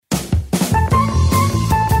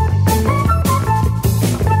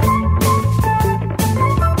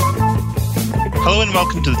Hello and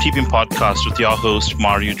welcome to the TPM podcast with your host,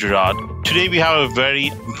 Mario Gerard. Today we have a very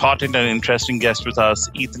important and interesting guest with us,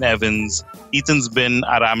 Ethan Evans. Ethan's been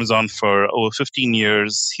at Amazon for over 15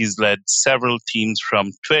 years. He's led several teams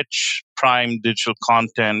from Twitch, Prime, digital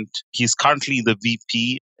content. He's currently the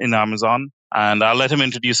VP in Amazon, and I'll let him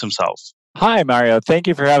introduce himself. Hi, Mario. Thank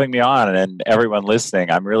you for having me on and everyone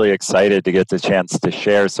listening. I'm really excited to get the chance to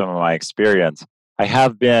share some of my experience. I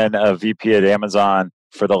have been a VP at Amazon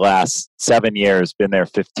for the last 7 years, been there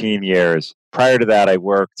 15 years. Prior to that, I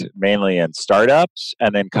worked mainly in startups.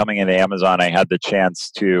 And then coming into Amazon, I had the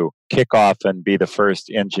chance to kick off and be the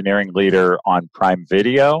first engineering leader on Prime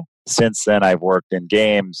Video. Since then, I've worked in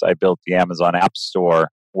games. I built the Amazon App Store,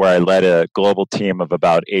 where I led a global team of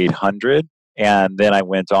about 800. And then I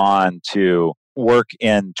went on to work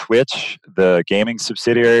in Twitch, the gaming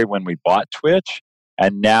subsidiary, when we bought Twitch.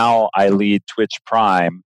 And now I lead Twitch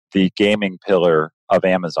Prime, the gaming pillar of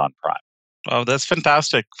Amazon Prime. Wow, that's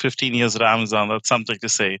fantastic. 15 years at Amazon, that's something to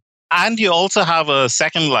say. And you also have a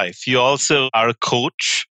second life. You also are a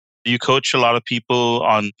coach. You coach a lot of people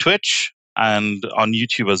on Twitch and on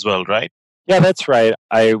YouTube as well, right? Yeah, that's right.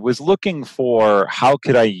 I was looking for how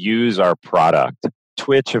could I use our product.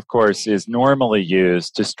 Twitch, of course, is normally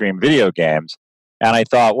used to stream video games. And I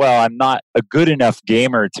thought, well, I'm not a good enough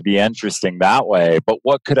gamer to be interesting that way, but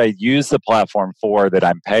what could I use the platform for that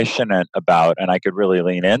I'm passionate about and I could really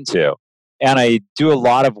lean into? And I do a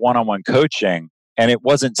lot of one-on-one coaching, and it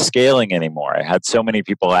wasn't scaling anymore. I had so many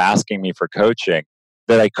people asking me for coaching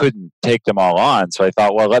that I couldn't take them all on. So I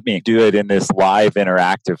thought, well, let me do it in this live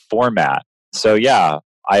interactive format. So yeah,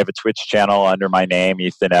 I have a Twitch channel under my name,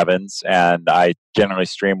 Ethan Evans, and I generally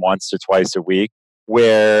stream once to twice a week,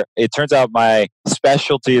 where it turns out my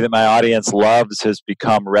specialty that my audience loves has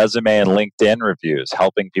become resume and LinkedIn reviews,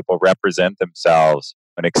 helping people represent themselves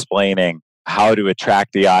and explaining how to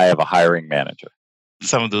attract the eye of a hiring manager.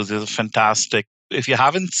 Some of those are fantastic. If you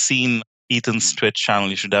haven't seen Ethan's Twitch channel,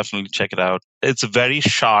 you should definitely check it out. It's very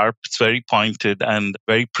sharp, it's very pointed, and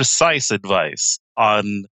very precise advice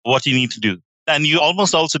on what you need to do. And you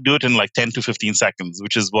almost also do it in like 10 to 15 seconds,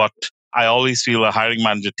 which is what I always feel a hiring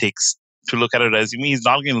manager takes to look at a resume. He's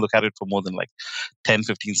not going to look at it for more than like 10,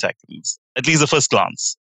 15 seconds, at least the first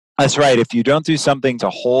glance. That's right. If you don't do something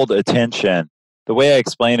to hold attention, the way I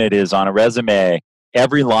explain it is on a resume,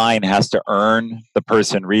 every line has to earn the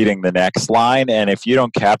person reading the next line. And if you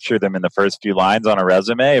don't capture them in the first few lines on a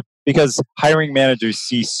resume, because hiring managers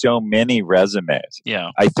see so many resumes.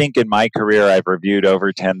 Yeah. I think in my career, I've reviewed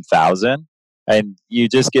over 10,000, and you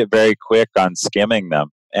just get very quick on skimming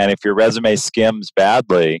them. And if your resume skims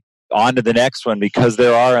badly, on to the next one, because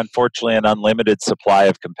there are unfortunately an unlimited supply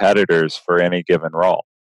of competitors for any given role.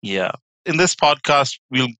 Yeah. In this podcast,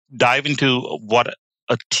 we'll dive into what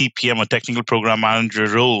a TPM, a technical program manager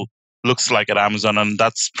role, looks like at Amazon. And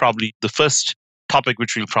that's probably the first topic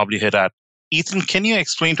which we'll probably hit at. Ethan, can you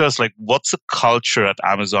explain to us like what's the culture at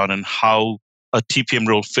Amazon and how a TPM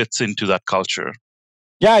role fits into that culture?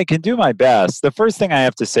 Yeah, I can do my best. The first thing I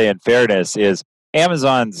have to say in fairness is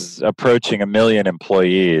Amazon's approaching 1 million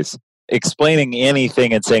employees. Explaining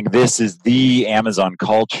anything and saying this is the Amazon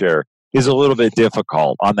culture is a little bit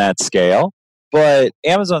difficult on that scale. But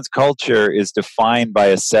Amazon's culture is defined by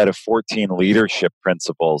a set of 14 leadership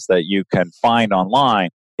principles that you can find online.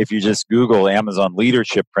 If you just Google Amazon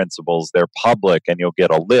leadership principles, they're public and you'll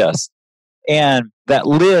get a list. And that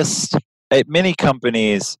list, at many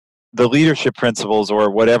companies, the leadership principles or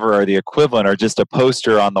whatever are the equivalent are just a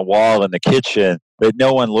poster on the wall in the kitchen that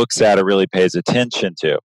no one looks at or really pays attention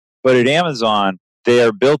to. But at Amazon, they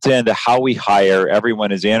are built into how we hire.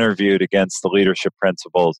 Everyone is interviewed against the leadership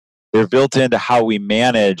principles. They're built into how we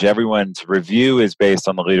manage. Everyone's review is based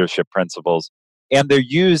on the leadership principles. And they're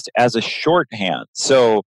used as a shorthand.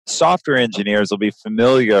 So software engineers will be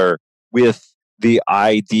familiar with the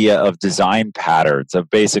idea of design patterns, of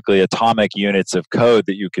basically atomic units of code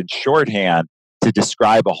that you can shorthand to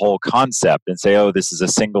describe a whole concept and say, oh, this is a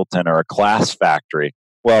singleton or a class factory.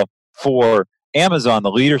 Well, for Amazon, the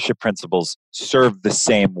leadership principles serve the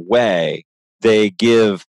same way. They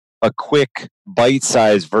give a quick,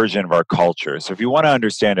 bite-sized version of our culture. So if you want to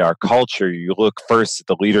understand our culture, you look first at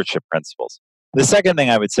the leadership principles. The second thing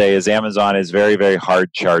I would say is Amazon is very, very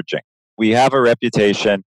hard charging. We have a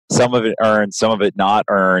reputation, some of it earned, some of it not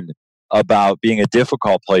earned, about being a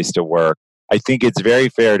difficult place to work. I think it's very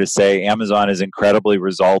fair to say Amazon is incredibly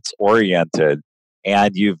results-oriented,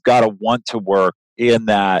 and you've got to want to work in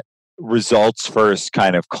that results-first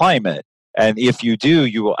kind of climate. And if you do,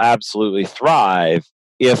 you will absolutely thrive.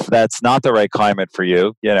 If that's not the right climate for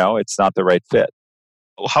you, it's not the right fit.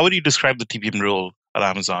 How would you describe the TPM role at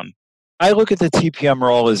Amazon? I look at the TPM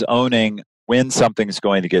role as owning when something's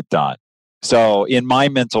going to get done. So in my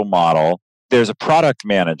mental model, there's a product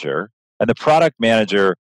manager, and the product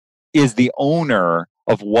manager is the owner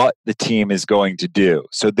of what the team is going to do.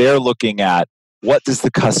 So they're looking at what does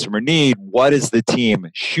the customer need? What is the team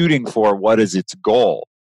shooting for? What is its goal?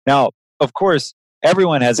 Now, of course,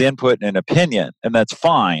 everyone has input and opinion, and that's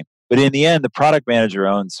fine. But in the end, the product manager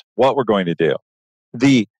owns what we're going to do.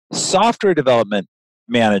 The software development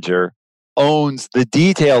manager owns the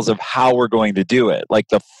details of how we're going to do it, like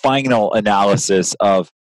the final analysis of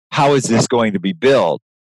how is this going to be built.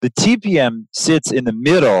 The TPM sits in the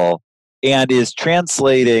middle and is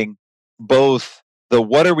translating both the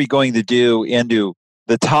what are we going to do into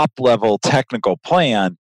the top level technical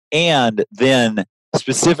plan, and then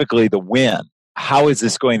specifically the when. How is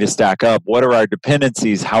this going to stack up? What are our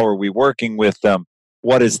dependencies? How are we working with them?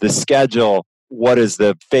 What is the schedule? What is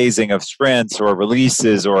the phasing of sprints or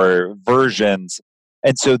releases or versions?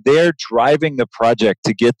 And so they're driving the project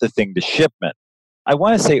to get the thing to shipment. I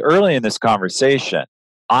want to say early in this conversation,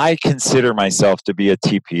 I consider myself to be a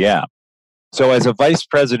TPM. So as a vice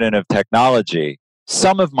president of technology,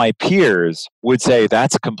 some of my peers would say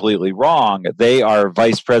that's completely wrong. They are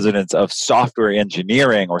vice presidents of software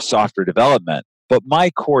engineering or software development. But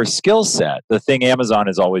my core skill set, the thing Amazon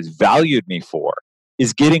has always valued me for,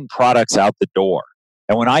 is getting products out the door.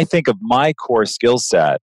 And when I think of my core skill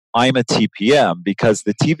set, I'm a TPM because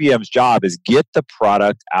the TPM's job is get the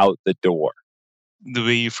product out the door. The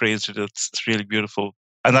way you phrased it, it's really beautiful.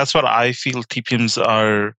 And that's what I feel TPMs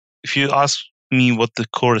are. If you ask me what the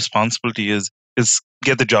core responsibility is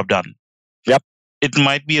get the job done. Yep. It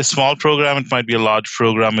might be a small program, it might be a large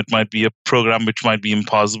program, it might be a program which might be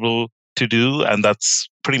impossible to do, and that's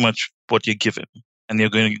pretty much what you're given. And you're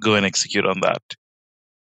going to go and execute on that.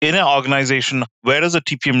 In an organization, where does a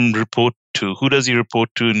TPM report to? Who does he report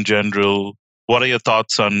to in general? What are your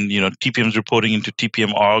thoughts on, TPMs reporting into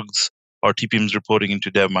TPM orgs or TPMs reporting into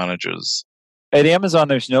dev managers? At Amazon,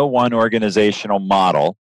 there's no one organizational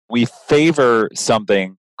model. We favor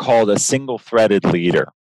something called a single-threaded leader.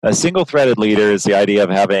 A single-threaded leader is the idea of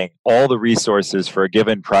having all the resources for a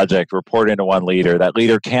given project report into one leader. That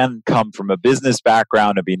leader can come from a business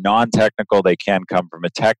background and be non-technical. They can come from a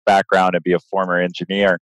tech background and be a former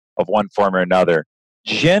engineer of one form or another.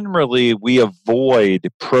 Generally, we avoid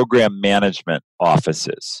program management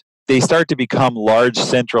offices. They start to become large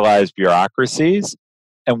centralized bureaucracies,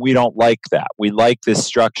 and we don't like that. We like this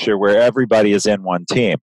structure where everybody is in one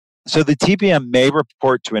team. So the TPM may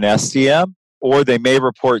report to an SDM, or they may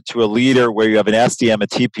report to a leader where you have an SDM, a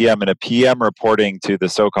TPM, and a PM reporting to the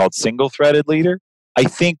so-called single-threaded leader. I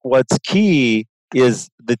think what's key is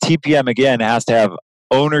the TPM, again, has to have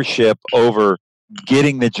ownership over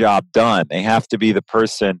getting the job done. They have to be the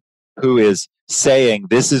person who is saying,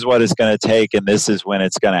 this is what it's going to take and this is when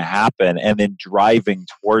it's going to happen, and then driving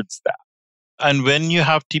towards that. And when you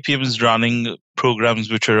have TPMs running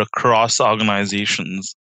programs which are across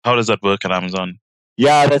organizations, how does that work at Amazon?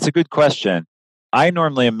 Yeah, that's a good question. I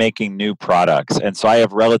normally am making new products, and so I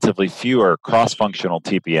have relatively fewer cross-functional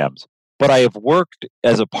TPMs. But I have worked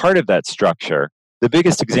as a part of that structure. The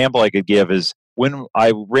biggest example I could give is when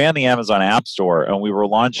I ran the Amazon App Store and we were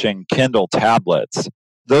launching Kindle tablets.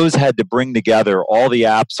 Those had to bring together all the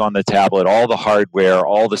apps on the tablet, all the hardware,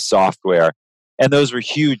 all the software, and those were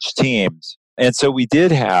huge teams. And so we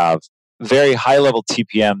did have very high-level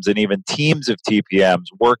TPMs and even teams of TPMs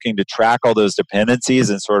working to track all those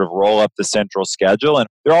dependencies and sort of roll up the central schedule. And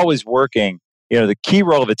they're always working. The key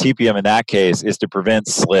role of a TPM in that case is to prevent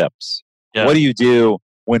slips. Yeah. What do you do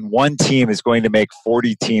when one team is going to make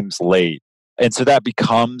 40 teams late? And so that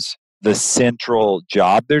becomes the central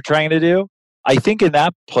job they're trying to do. I think in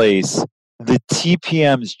that place, the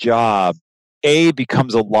TPM's job, A,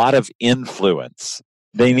 becomes a lot of influence.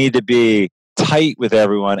 They need to be tight with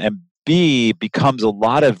everyone, and B, becomes a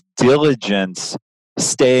lot of diligence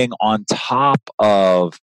staying on top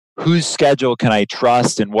of whose schedule can I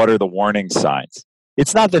trust and what are the warning signs.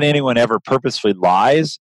 It's not that anyone ever purposefully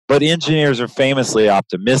lies, but engineers are famously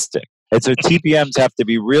optimistic. And so TPMs have to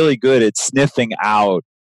be really good at sniffing out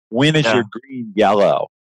when is your green yellow.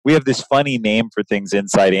 We have this funny name for things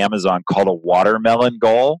inside Amazon called a watermelon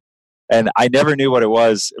goal. And I never knew what it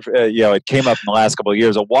was. It came up in the last couple of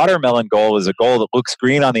years. A watermelon goal is a goal that looks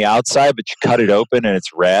green on the outside, but you cut it open and it's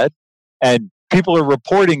red. And people are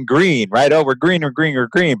reporting green, right? Oh, we're green.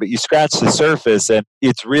 But you scratch the surface and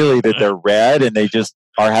it's really that they're red, and they just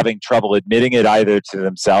are having trouble admitting it either to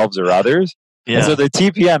themselves or others. Yeah. And so the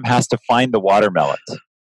TPM has to find the watermelons.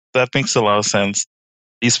 That makes a lot of sense.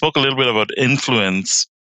 You spoke a little bit about influence.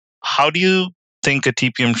 How do you think a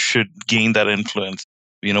TPM should gain that influence?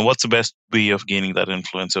 What's the best way of gaining that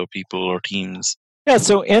influence over people or teams? Yeah,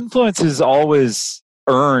 so influence is always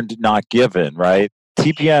earned, not given, right?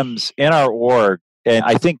 TPMs in our org, and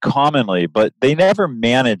I think commonly, but they never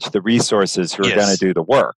manage the resources who are going to Yes. do the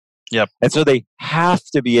work. Yep. And so they have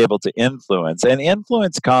to be able to influence. And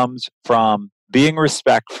influence comes from being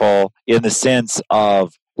respectful in the sense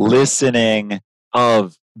of listening,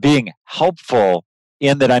 of being helpful,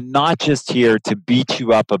 in that I'm not just here to beat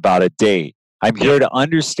you up about a date. I'm here to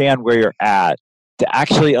understand where you're at, to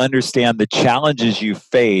actually understand the challenges you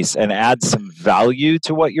face and add some value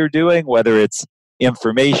to what you're doing, whether it's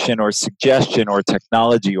information or suggestion or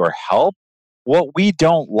technology or help. What we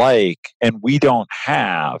don't like and we don't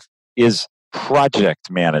have is project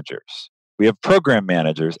managers. We have program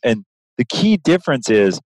managers. And the key difference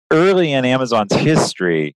is early in Amazon's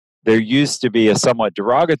history, there used to be a somewhat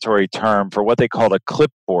derogatory term for what they called a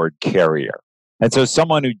clipboard carrier. And so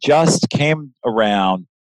someone who just came around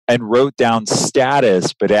and wrote down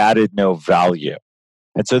status but added no value.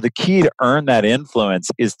 And so the key to earn that influence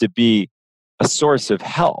is to be a source of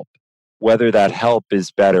help, whether that help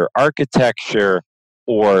is better architecture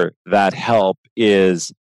or that help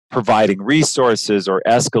is providing resources or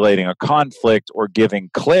escalating a conflict or giving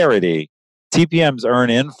clarity. TPMs earn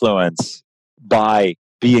influence by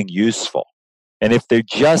being useful. And if they're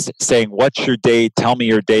just saying, what's your date? Tell me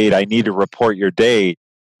your date. I need to report your date.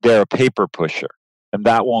 They're a paper pusher. And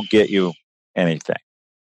that won't get you anything.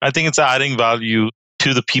 I think it's adding value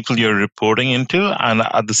to the people you're reporting into and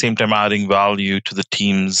at the same time adding value to the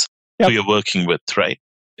teams who you're working with, right?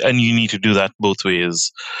 And you need to do that both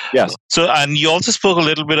ways. Yes. So, and you also spoke a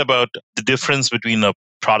little bit about the difference between a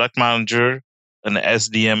product manager, an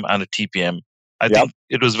SDM, and a TPM. I think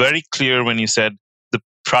it was very clear when you said the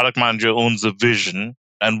product manager owns the vision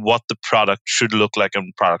and what the product should look like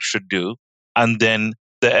and product should do. And then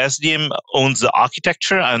the SDM owns the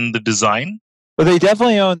architecture and the design. Well, they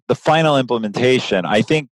definitely own the final implementation. I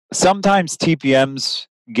think sometimes TPMs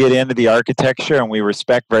get into the architecture, and we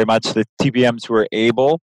respect very much the TPMs who are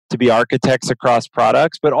able to be architects across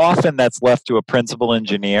products, but often that's left to a principal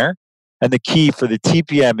engineer. And the key for the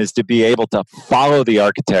TPM is to be able to follow the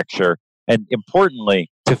architecture and, importantly,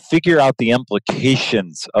 to figure out the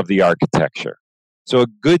implications of the architecture. So a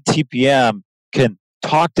good TPM can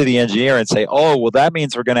talk to the engineer and say, oh, well, that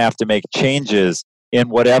means we're going to have to make changes in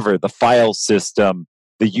whatever, the file system,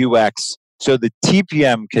 the UX. So the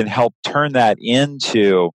TPM can help turn that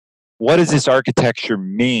into, what does this architecture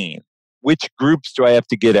mean? Which groups do I have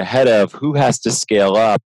to get ahead of? Who has to scale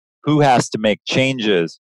up? Who has to make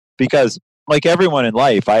changes? Because like everyone in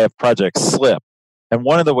life, I have projects slip. And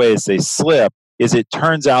one of the ways they slip is it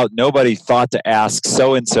turns out nobody thought to ask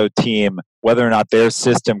so-and-so team whether or not their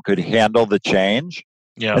system could handle the change.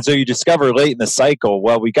 Yeah. And so you discover late in the cycle,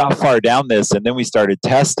 well, we got far down this and then we started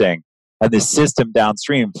testing and the system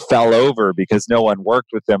downstream fell over because no one worked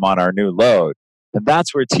with them on our new load. And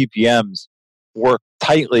that's where TPMs work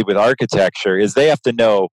tightly with architecture is they have to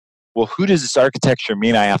know, well, who does this architecture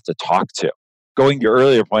mean I have to talk to? Going to your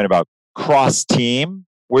earlier point about cross-team,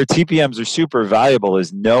 where TPMs are super valuable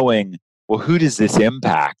is knowing, well, who does this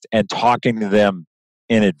impact and talking to them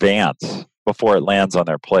in advance before it lands on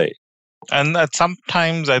their plate. And that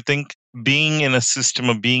sometimes I think being in a system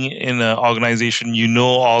or being in an organization, you know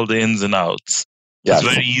all the ins and outs. Yes.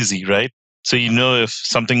 It's very easy, right? So you know if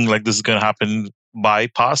something like this is going to happen by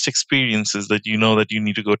past experiences that you know that you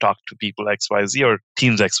need to go talk to people XYZ or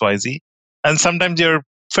teams XYZ. And sometimes you're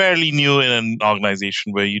fairly new in an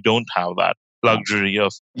organization where you don't have that luxury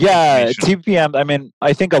of TPM. I mean,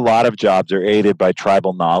 I think a lot of jobs are aided by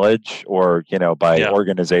tribal knowledge or, by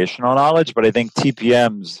organizational knowledge. But I think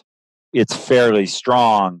TPMs, it's fairly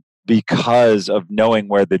strong because of knowing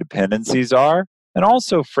where the dependencies are. And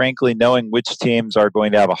also, frankly, knowing which teams are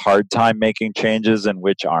going to have a hard time making changes and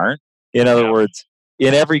which aren't. In other words,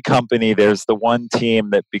 in every company, there's the one team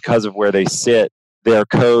that because of where they sit, their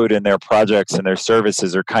code and their projects and their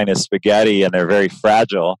services are kind of spaghetti and they're very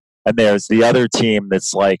fragile. And there's the other team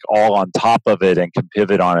that's like all on top of it and can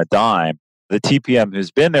pivot on a dime. The TPM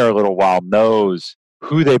who's been there a little while knows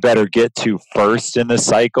who they better get to first in the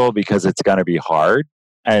cycle because it's going to be hard.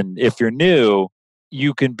 And if you're new,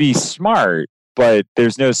 you can be smart, but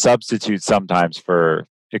there's no substitute sometimes for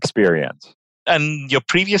experience. And your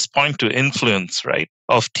previous point to influence, right,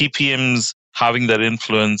 of TPMs having that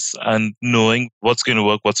influence and knowing what's going to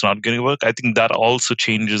work, what's not going to work, I think that also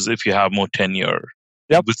changes if you have more tenure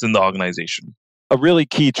within the organization. A really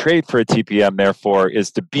key trait for a TPM, therefore,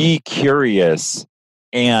 is to be curious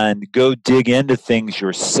and go dig into things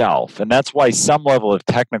yourself. And that's why some level of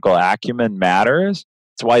technical acumen matters.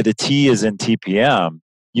 It's why the T is in TPM.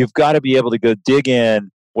 You've got to be able to go dig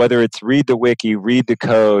in, whether it's read the wiki, read the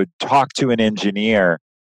code, talk to an engineer,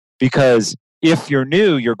 because if you're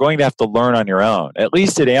new, you're going to have to learn on your own. At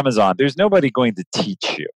least at Amazon, there's nobody going to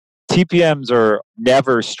teach you. TPMs are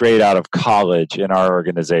never straight out of college in our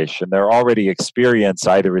organization. They're already experienced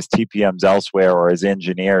either as TPMs elsewhere or as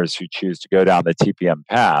engineers who choose to go down the TPM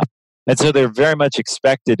path. And so they're very much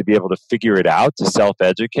expected to be able to figure it out, to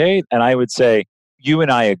self-educate. And I would say you and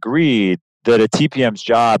I agreed that a TPM's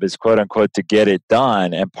job is quote unquote to get it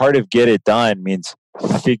done. And part of get it done means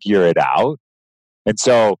figure it out. And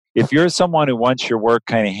so if you're someone who wants your work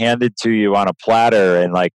kind of handed to you on a platter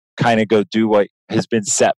and like kind of go do what has been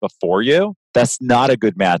set before you, that's not a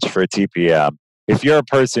good match for a TPM. If you're a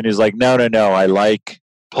person who's like, no, I like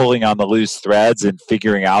pulling on the loose threads and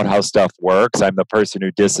figuring out how stuff works. I'm the person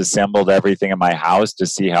who disassembled everything in my house to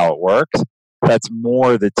see how it works. That's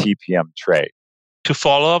more the TPM trait. To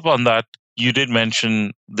follow up on that, you did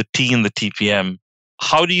mention the T in the TPM.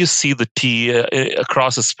 How do you see the T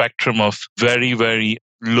across a spectrum of very, very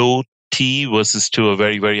low T versus to a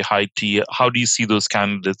very, very high T? How do you see those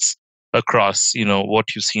candidates across, what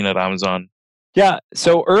you've seen at Amazon? Yeah.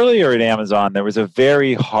 So earlier at Amazon, there was a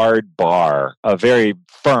very hard bar, a very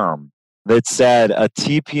firm, that said a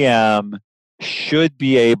TPM should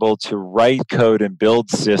be able to write code and build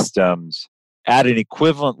systems at an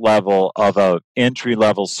equivalent level of an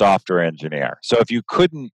entry-level software engineer. So if you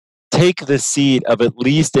couldn't take the seat of at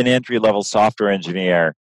least an entry-level software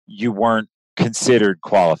engineer, you weren't considered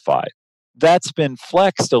qualified. That's been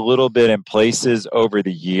flexed a little bit in places over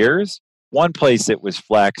the years. One place it was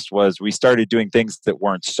flexed was we started doing things that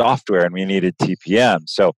weren't software and we needed TPM.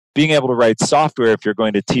 So being able to write software if you're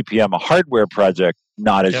going to TPM a hardware project,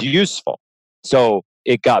 not as useful. So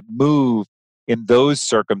it got moved in those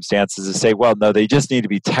circumstances to say, well, no, they just need to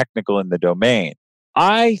be technical in the domain.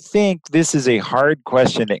 I think this is a hard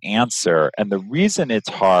question to answer. And the reason it's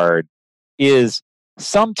hard is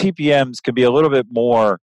some TPMs can be a little bit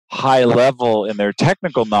more high level in their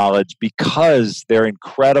technical knowledge because they're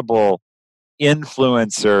incredible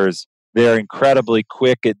influencers. They're incredibly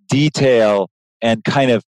quick at detail and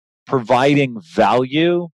kind of providing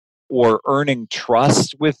value or earning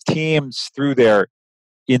trust with teams through their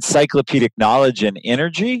encyclopedic knowledge and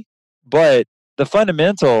energy. But the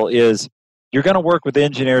fundamental is you're going to work with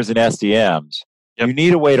engineers and SDMs. Yep. You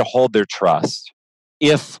need a way to hold their trust.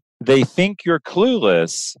 If they think you're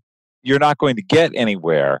clueless, you're not going to get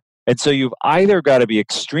anywhere. And so you've either got to be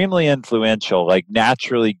extremely influential, like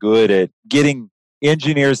naturally good at getting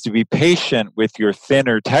engineers to be patient with your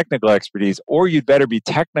thinner technical expertise, or you'd better be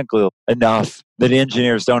technical enough that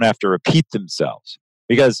engineers don't have to repeat themselves.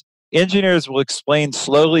 Because engineers will explain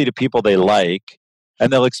slowly to people they like,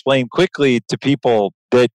 and they'll explain quickly to people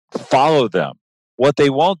that follow them. What they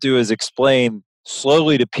won't do is explain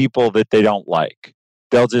slowly to people that they don't like.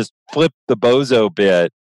 They'll just flip the bozo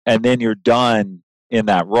bit, and then you're done in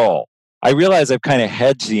that role. I realize I've kind of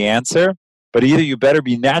hedged the answer, but either you better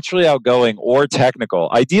be naturally outgoing or technical,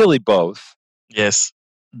 ideally both. Yes.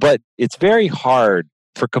 But it's very hard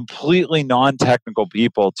for completely non-technical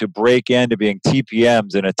people to break into being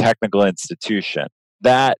TPMs in a technical institution.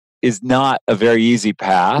 That is not a very easy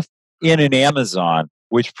path in an Amazon,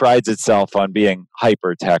 which prides itself on being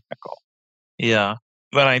hyper-technical. Yeah.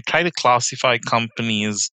 When I try to classify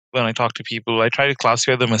companies, when I talk to people, I try to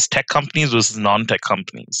classify them as tech companies versus non-tech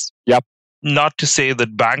companies. Yep. Not to say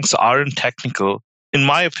that banks aren't technical. In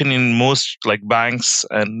my opinion, most like banks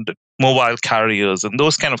and mobile carriers and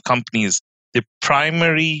those kind of companies, the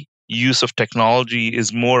primary use of technology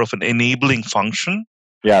is more of an enabling function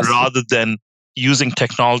rather than using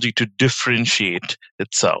technology to differentiate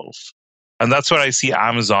itself. And that's where I see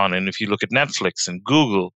Amazon. And if you look at Netflix and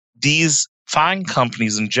Google, these FAANG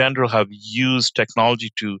companies in general have used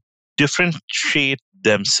technology to differentiate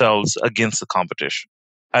themselves against the competition.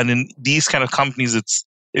 And in these kind of companies, it's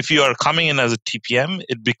if you are coming in as a TPM,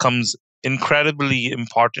 it becomes incredibly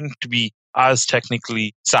important to be as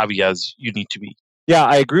technically savvy as you need to be. Yeah,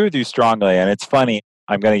 I agree with you strongly. And it's funny,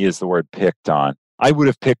 I'm going to use the word picked on. I would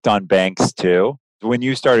have picked on banks too. When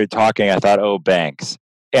you started talking, I thought, oh, banks.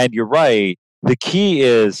 And you're right. The key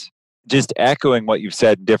is just echoing what you've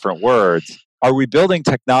said in different words. Are we building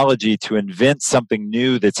technology to invent something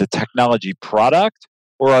new that's a technology product?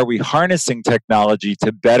 Or are we harnessing technology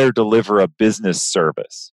to better deliver a business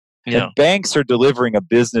service? Yeah. And banks are delivering a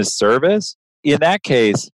business service. In that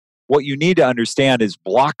case, what you need to understand is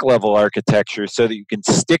block level architecture so that you can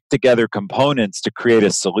stick together components to create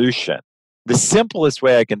a solution. The simplest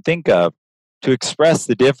way I can think of to express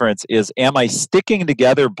the difference is, am I sticking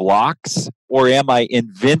together blocks or am I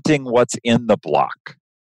inventing what's in the block?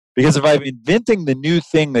 Because if I'm inventing the new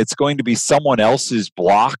thing that's going to be someone else's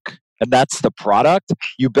block and that's the product,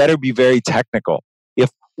 you better be very technical. If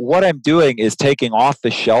what I'm doing is taking off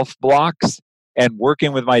the shelf blocks and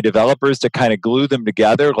working with my developers to kind of glue them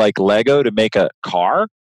together like Lego to make a car,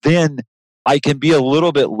 then I can be a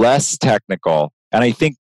little bit less technical. And I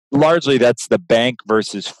think largely that's the bank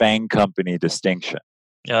versus FANG company distinction.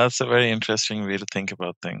 Yeah, that's a very interesting way to think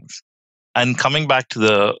about things. And coming back to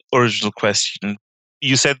the original question,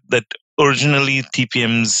 you said that originally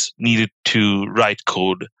TPMs needed to write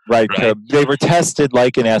code. Right. They were tested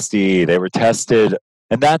like an SDE. They were tested,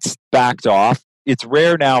 and that's backed off. It's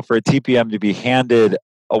rare now for a TPM to be handed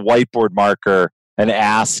a whiteboard marker and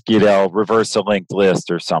ask, reverse a linked list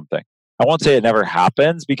or something. I won't say it never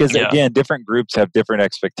happens because, again, different groups have different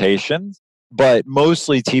expectations. But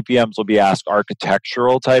mostly TPMs will be asked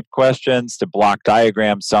architectural type questions to block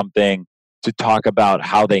diagram something, to talk about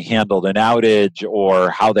how they handled an outage or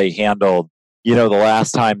how they handled, the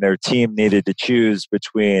last time their team needed to choose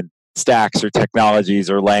between stacks or technologies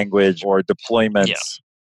or language or deployments. Yeah.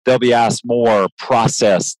 They'll be asked more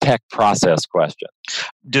tech process questions.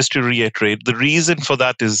 Just to reiterate, the reason for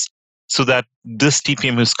that is so that this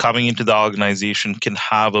TPM who's coming into the organization can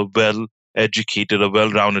have a well-educated, a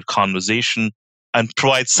well-rounded conversation and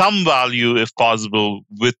provide some value, if possible,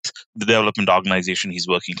 with the development organization he's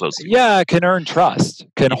working closely with. Yeah, can earn trust,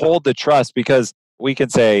 can hold the trust, because we can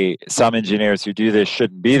say some engineers who do this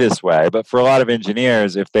shouldn't be this way. But for a lot of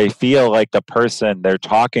engineers, if they feel like the person they're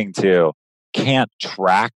talking to can't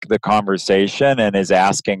track the conversation and is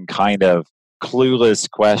asking kind of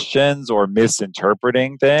clueless questions or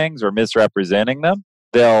misinterpreting things or misrepresenting them,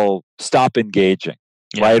 they'll stop engaging,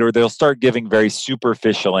 right? Or they'll start giving very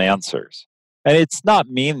superficial answers. And it's not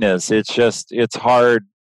meanness. It's hard.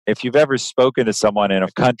 If you've ever spoken to someone in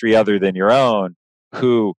a country other than your own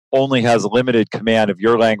who only has a limited command of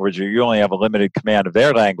your language, or you only have a limited command of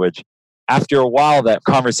their language, after a while that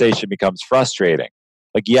conversation becomes frustrating.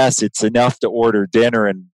 Like, yes, it's enough to order dinner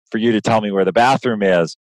and for you to tell me where the bathroom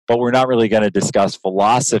is, but we're not really going to discuss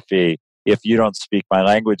philosophy if you don't speak my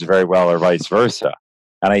language very well or vice versa.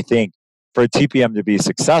 And I think for a TPM to be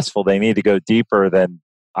successful, they need to go deeper than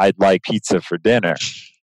I'd like pizza for dinner.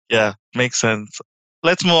 Yeah, makes sense.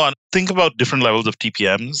 Let's move on. Think about different levels of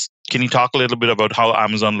TPMs. Can you talk a little bit about how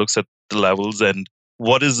Amazon looks at the levels and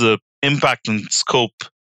what is the impact and scope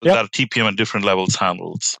that a TPM at different levels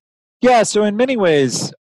handles? Yeah, so in many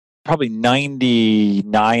ways, probably 99%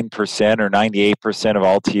 or 98% of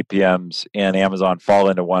all TPMs in Amazon fall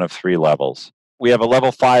into one of three levels. We have a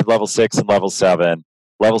level 5, level 6, and level 7.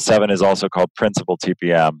 Level 7 is also called principal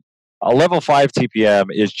TPM. A level 5 TPM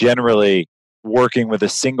is generally working with a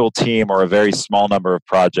single team or a very small number of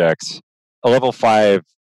projects. A level 5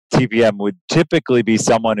 TPM would typically be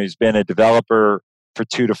someone who's been a developer for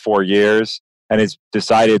 2 to 4 years and has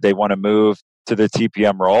decided they want to move to the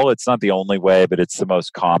TPM role. It's not the only way, but it's the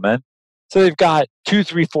most common. So they've got 2,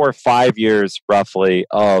 3, 4, 5 years roughly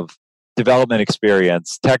of development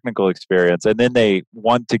experience, technical experience, and then they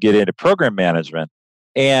want to get into program management.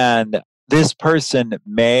 And this person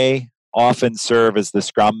may often serve as the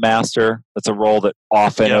Scrum Master. That's a role that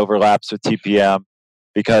often overlaps with TPM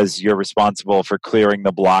because you're responsible for clearing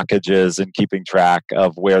the blockages and keeping track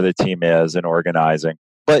of where the team is and organizing.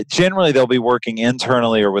 But generally, they'll be working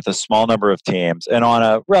internally or with a small number of teams and on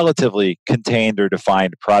a relatively contained or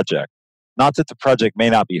defined project. Not that the project may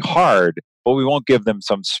not be hard, but we won't give them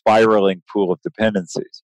some spiraling pool of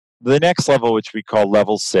dependencies. The next level, which we call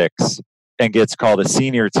level 6, and gets called a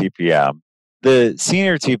senior TPM. The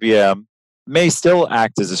senior TPM may still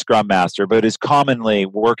act as a Scrum Master, but is commonly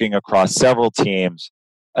working across several teams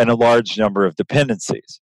and a large number of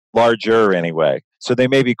dependencies, larger anyway. So they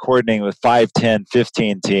may be coordinating with 5, 10,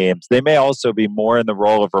 15 teams. They may also be more in the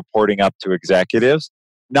role of reporting up to executives.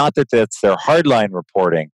 Not that that's their hardline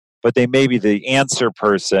reporting, but they may be the answer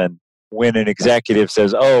person when an executive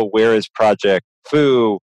says, oh, where is Project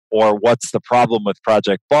Foo? Or what's the problem with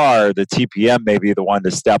Project Bar? The TPM may be the one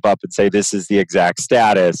to step up and say, this is the exact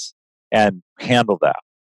status and handle that.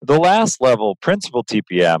 The last level, principal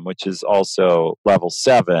TPM, which is also level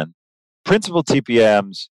 7, principal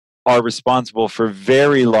TPMs are responsible for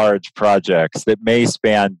very large projects that may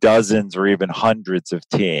span dozens or even hundreds of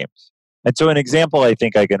teams. And so an example I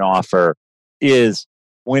think I can offer is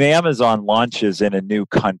when Amazon launches in a new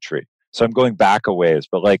country. So I'm going back a ways,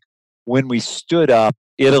 but like when we stood up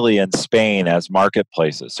Italy and Spain as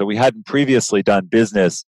marketplaces. So we hadn't previously done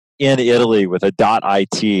business in Italy with a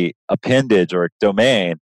 .it appendage or a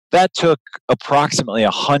domain. That took approximately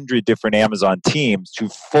 100 different Amazon teams to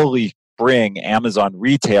fully bring Amazon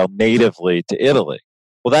retail natively to Italy.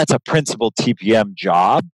 Well, that's a principal TPM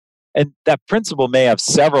job. And that principal may have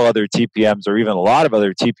several other TPMs or even a lot of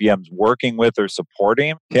other TPMs working with or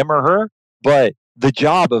supporting him or her. But the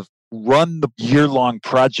job of run the year-long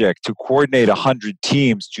project to coordinate 100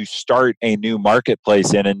 teams to start a new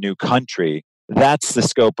marketplace in a new country, that's the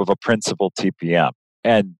scope of a principal TPM.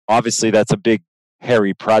 And obviously that's a big,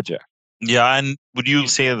 hairy project. Yeah, and would you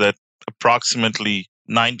say that approximately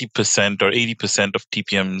 90% or 80% of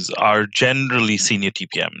TPMs are generally senior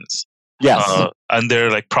TPMs? Yes. And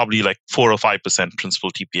they're probably 4 or 5%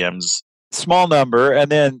 principal TPMs. Small number.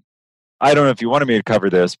 And then I don't know if you wanted me to cover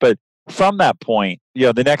this, but from that point,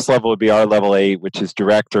 the next level would be our level 8, which is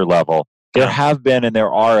director level. There have been and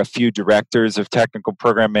there are a few directors of technical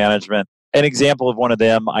program management. An example of one of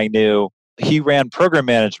them I knew, he ran program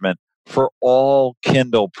management for all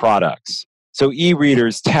Kindle products. So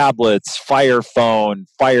e-readers, tablets, Fire Phone,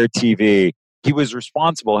 Fire TV. He was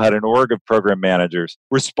responsible, had an org of program managers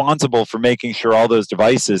responsible for making sure all those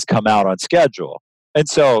devices come out on schedule. And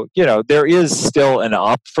so, there is still an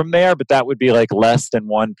up from there, but that would be less than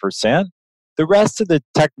 1%. The rest of the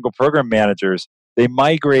technical program managers, they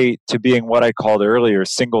migrate to being what I called earlier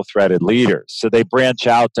single-threaded leaders. So they branch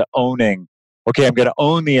out to owning, okay, I'm going to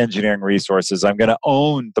own the engineering resources. I'm going to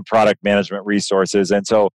own the product management resources. And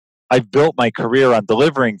so I've built my career on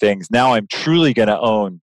delivering things. Now I'm truly going to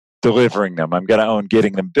own delivering them. I'm going to own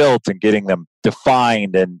getting them built and getting them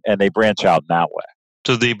defined, and they branch out in that way.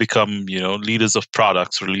 So they become, leaders of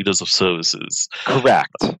products or leaders of services.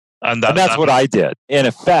 Correct. And that's what I did. In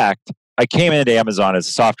effect, I came into Amazon as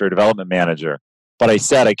a software development manager, but I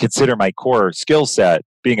said I consider my core skill set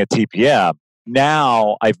being a TPM.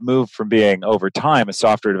 Now I've moved from being over time a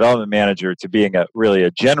software development manager to being really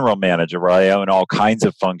a general manager where I own all kinds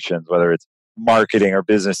of functions, whether it's marketing or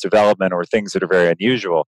business development or things that are very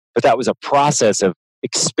unusual. But that was a process of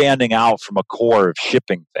expanding out from a core of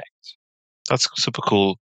shipping things. That's super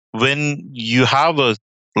cool. When you have a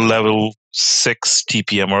level 6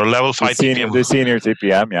 TPM or a level 5 TPM. The senior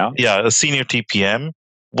TPM, yeah. Yeah, a senior TPM.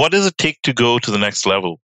 What does it take to go to the next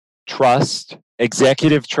level? Trust,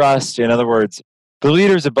 executive trust. In other words, the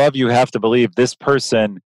leaders above you have to believe this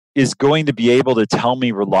person is going to be able to tell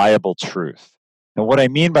me reliable truth. And what I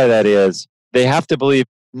mean by that is they have to believe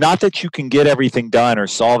not that you can get everything done or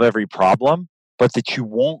solve every problem, but that you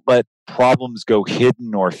won't let problems go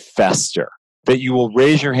hidden or fester. That you will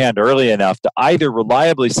raise your hand early enough to either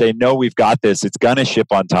reliably say, no, we've got this, it's going to ship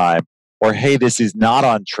on time, or hey, this is not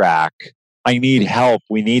on track. I need help.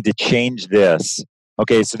 We need to change this.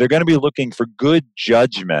 Okay, so they're going to be looking for good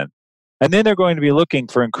judgment. And then they're going to be looking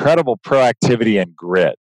for incredible proactivity and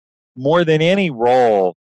grit. More than any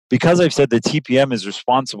role, because I've said the TPM is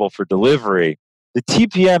responsible for delivery, the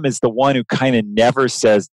TPM is the one who kind of never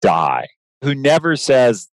says die, who never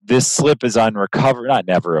says this slip is unrecoverable. Not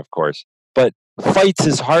never, of course, but fights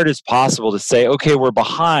as hard as possible to say, okay, we're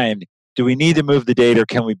behind. Do we need to move the date or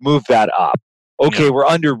can we move that up? Okay, we're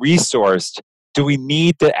under-resourced. Do we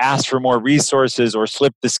need to ask for more resources or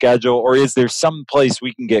slip the schedule? Or is there some place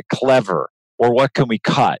we can get clever? Or what can we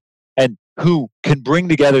cut? And who can bring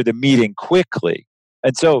together the meeting quickly?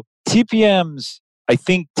 And so TPMs, I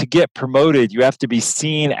think to get promoted, you have to be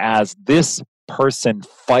seen as this person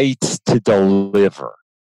fights to deliver.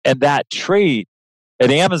 And that trait at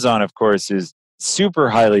Amazon, of course, is super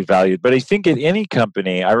highly valued. But I think at any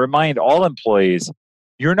company, I remind all employees,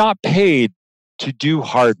 you're not paid to do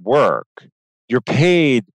hard work. You're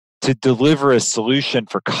paid to deliver a solution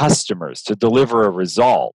for customers, to deliver a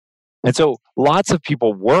result. And so lots of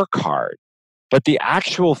people work hard, but the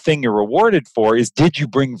actual thing you're rewarded for is, did you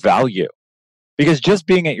bring value? Because just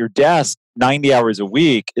being at your desk 90 hours a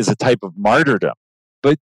week is a type of martyrdom.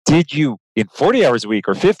 But did you, in 40 hours a week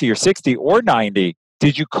or 50 or 60 or 90,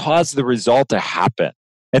 did you cause the result to happen?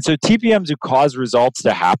 And so TPMs who cause results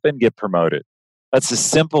to happen get promoted. That's the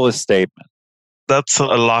simplest statement. That's a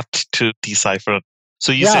lot to decipher.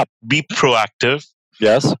 So you said be proactive.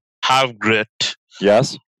 Yes. Have grit.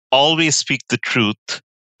 Yes. Always speak the truth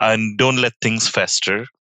and don't let things fester.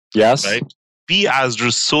 Yes. Right? Be as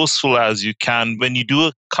resourceful as you can. When you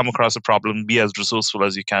do come across a problem, be as resourceful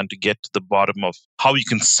as you can to get to the bottom of how you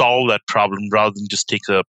can solve that problem rather than just take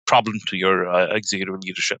a problem to your executive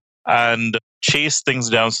leadership. And chase things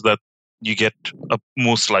down so that you get a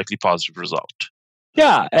most likely positive result.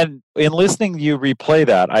 Yeah, and in listening to you replay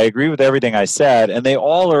that, I agree with everything I said, and they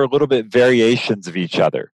all are a little bit variations of each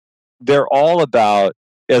other. They're all about,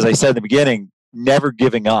 as I said in the beginning, never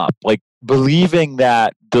giving up, like believing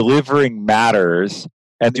that delivering matters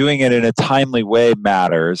and doing it in a timely way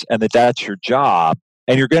matters, and that that's your job,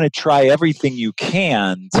 and you're going to try everything you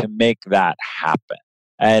can to make that happen.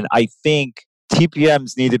 And I think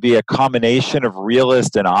TPMs need to be a combination of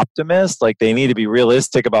realist and optimist. Like they need to be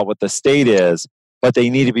realistic about what the state is, but they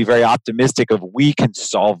need to be very optimistic of we can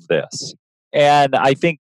solve this. And I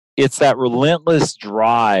think it's that relentless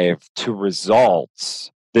drive to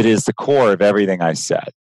results that is the core of everything I said.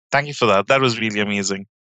 Thank you for that. That was really amazing.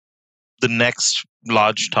 The next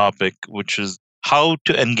large topic, which is how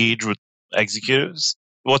to engage with executives.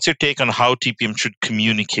 What's your take on how TPM should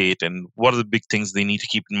communicate and what are the big things they need to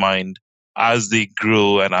keep in mind as they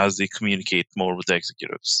grow and as they communicate more with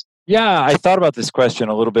executives? Yeah, I thought about this question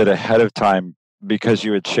a little bit ahead of time because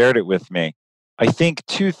you had shared it with me. I think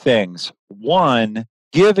two things. One,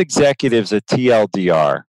 give executives a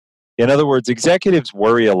TLDR. In other words, executives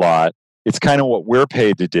worry a lot. It's kind of what we're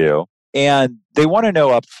paid to do. And they want to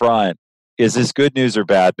know up front, is this good news or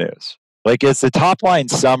bad news? Like, is the top line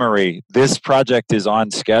summary, this project is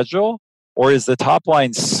on schedule? Or is the top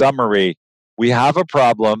line summary, we have a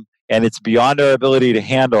problem and it's beyond our ability to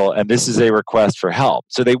handle, and this is a request for help?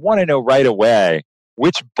 So they want to know right away,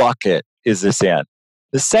 which bucket is this in?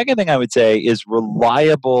 The second thing I would say is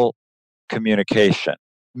reliable communication,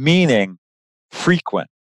 meaning frequent.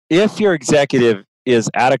 If your executive is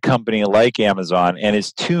at a company like Amazon and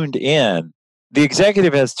is tuned in, the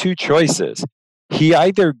executive has two choices. He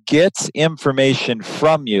either gets information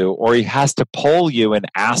from you or he has to poll you and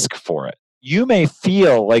ask for it. You may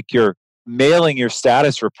feel like you're mailing your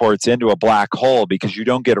status reports into a black hole because you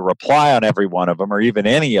don't get a reply on every one of them or even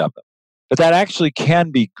any of them. But that actually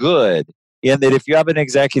can be good in that if you have an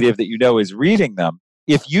executive that you know is reading them,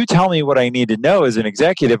 if you tell me what I need to know as an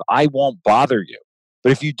executive, I won't bother you.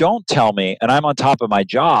 But if you don't tell me and I'm on top of my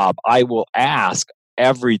job, I will ask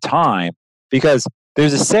every time because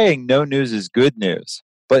there's a saying, no news is good news.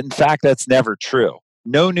 But in fact, that's never true.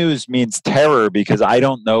 No news means terror because I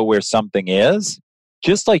don't know where something is.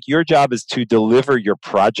 Just like your job is to deliver your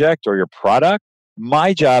project or your product,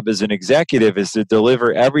 my job as an executive is to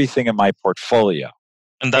deliver everything in my portfolio.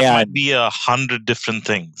 And that might be 100 different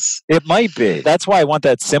things. It might be. That's why I want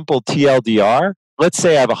that simple TLDR. Let's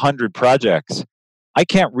say I have 100 projects. I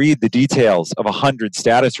can't read the details of 100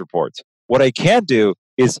 status reports. What I can do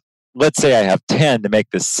is, let's say I have 10 to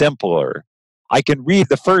make this simpler. I can read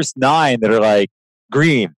the first 9 that are like,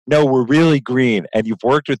 green. No, we're really green. And you've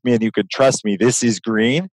worked with me and you can trust me. This is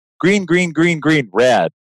green. Green, green, green, green,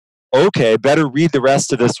 red. Okay, better read the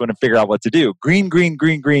rest of this one and figure out what to do. Green, green,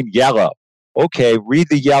 green, green, yellow. Okay, read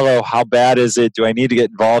the yellow. How bad is it? Do I need to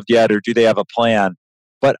get involved yet or do they have a plan?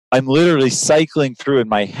 But I'm literally cycling through in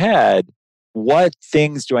my head, what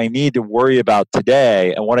things do I need to worry about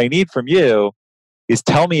today? And what I need from you is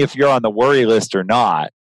tell me if you're on the worry list or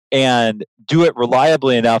not and do it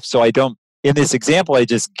reliably enough so I don't. In this example I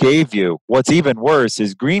just gave you, what's even worse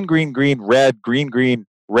is green, green, green, red, green, green,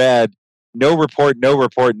 red, no report, no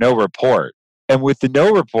report, no report. And with the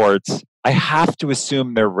no reports, I have to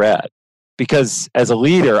assume they're red because as a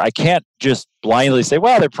leader, I can't just blindly say,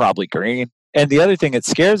 well, they're probably green. And the other thing that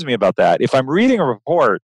scares me about that, if I'm reading a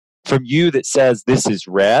report from you that says this is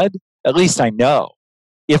red, at least I know.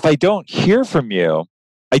 If I don't hear from you,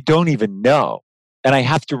 I don't even know. And I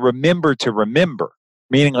have to remember to remember.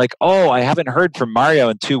 Meaning like, oh, I haven't heard from Mario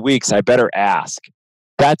in 2 weeks. I better ask.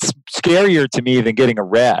 That's scarier to me than getting a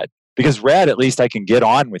red. Because red, at least I can get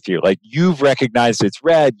on with you. Like you've recognized it's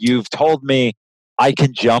red. You've told me I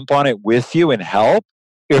can jump on it with you and help.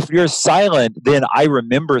 If you're silent, then I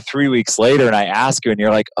remember 3 weeks later and I ask you and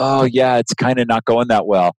you're like, oh yeah, it's kind of not going that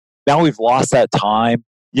well. Now we've lost that time,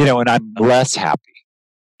 and I'm less happy.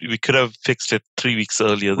 We could have fixed it 3 weeks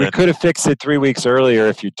earlier. We could have fixed it 3 weeks earlier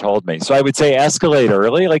if you told me. So I would say escalate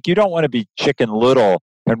early. Like you don't want to be Chicken Little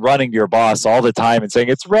and running to your boss all the time and saying,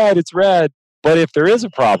 it's red, it's red. But if there is a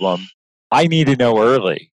problem, I need to know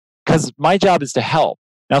early because my job is to help.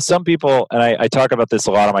 Now, some people, and I talk about this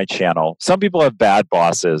a lot on my channel, some people have bad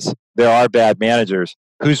bosses. There are bad managers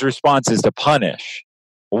whose response is to punish.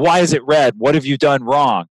 Why is it red? What have you done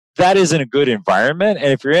wrong? That isn't a good environment.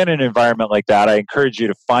 And if you're in an environment like that, I encourage you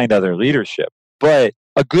to find other leadership. But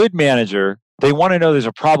a good manager, they want to know there's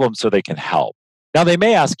a problem so they can help. Now, they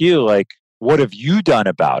may ask you, like, what have you done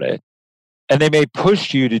about it? And they may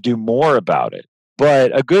push you to do more about it.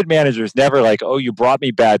 But a good manager is never like, oh, you brought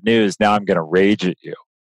me bad news. Now I'm going to rage at you.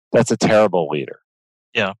 That's a terrible leader.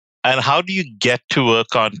 Yeah. And how do you get to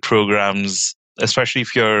work on programs, especially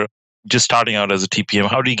if you're just starting out as a TPM?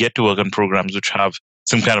 How do you get to work on programs which have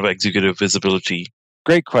some kind of executive visibility?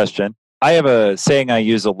 Great question. I have a saying I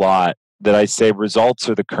use a lot that I say results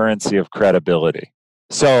are the currency of credibility.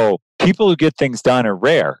 So people who get things done are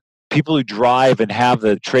rare. People who drive and have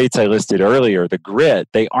the traits I listed earlier, the grit,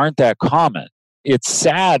 they aren't that common. It's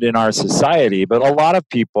sad in our society, but a lot of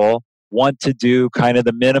people want to do kind of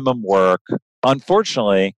the minimum work.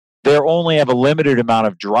 Unfortunately, they only have a limited amount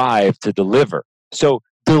of drive to deliver. So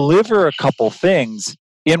deliver a couple things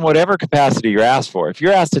in whatever capacity you're asked for. If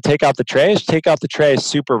you're asked to take out the trash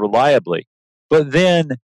super reliably. But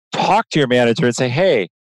then talk to your manager and say, hey,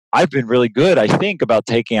 I've been really good, I think, about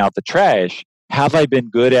taking out the trash. Have I been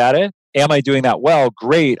good at it? Am I doing that well?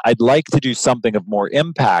 Great. I'd like to do something of more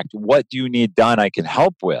impact. What do you need done I can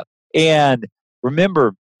help with? And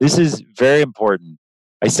remember, this is very important.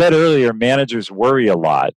 I said earlier, managers worry a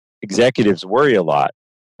lot. Executives worry a lot.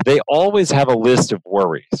 They always have a list of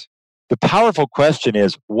worries. The powerful question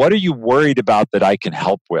is, what are you worried about that I can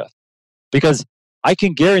help with? Because I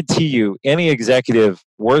can guarantee you any executive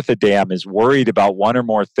worth a damn is worried about one or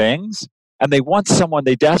more things, and they want someone,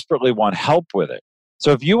 they desperately want help with it.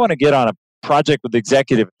 So if you want to get on a project with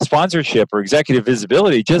executive sponsorship or executive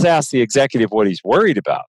visibility, just ask the executive what he's worried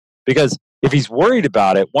about. Because if he's worried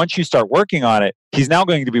about it, once you start working on it, he's now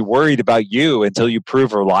going to be worried about you until you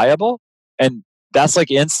prove reliable. And that's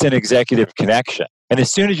like instant executive connection. And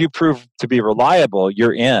as soon as you prove to be reliable,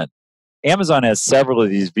 you're in. Amazon has several of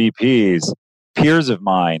these VPs, peers of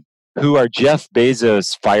mine, who are Jeff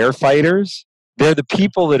Bezos firefighters. They're the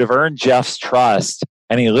people that have earned Jeff's trust,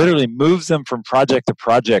 and he literally moves them from project to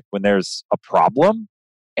project when there's a problem.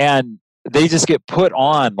 And they just get put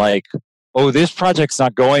on like, oh, this project's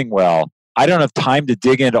not going well. I don't have time to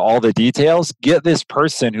dig into all the details. Get this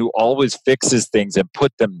person who always fixes things and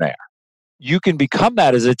put them there. You can become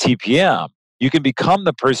that as a TPM. You can become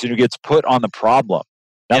the person who gets put on the problem.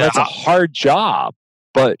 Now, that's a hard job,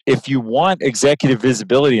 but if you want executive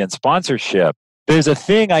visibility and sponsorship, there's a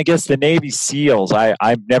thing, I guess the Navy SEALs,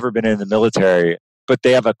 I've never been in the military, but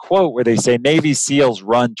they have a quote where they say Navy SEALs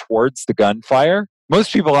run towards the gunfire.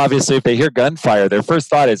 Most people, obviously, if they hear gunfire, their first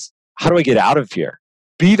thought is, how do I get out of here?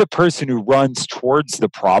 Be the person who runs towards the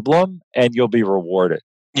problem and you'll be rewarded.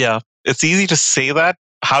 Yeah, it's easy to say that.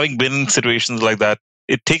 Having been in situations like that,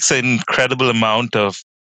 it takes an incredible amount of,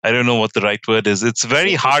 I don't know what the right word is. It's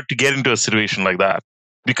very hard to get into a situation like that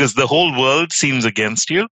because the whole world seems against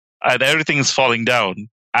you and everything is falling down.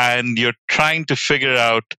 And you're trying to figure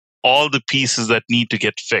out all the pieces that need to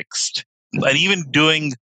get fixed. And even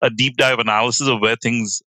doing a deep dive analysis of where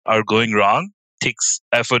things are going wrong takes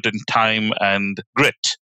effort and time and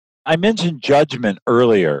grit. I mentioned judgment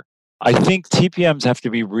earlier. I think TPMs have to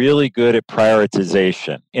be really good at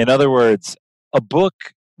prioritization. In other words, a book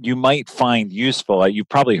you might find useful, you've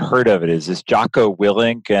probably heard of it, is this Jocko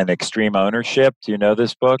Willink and Extreme Ownership. Do you know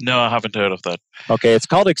this book? No, I haven't heard of that. Okay, it's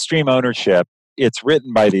called Extreme Ownership. It's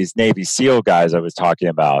written by these Navy SEAL guys I was talking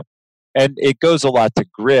about. And it goes a lot to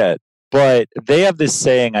grit. But they have this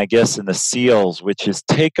saying, I guess, in the SEALs, which is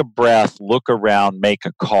take a breath, look around, make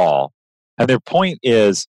a call. And their point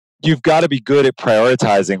is, you've got to be good at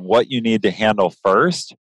prioritizing what you need to handle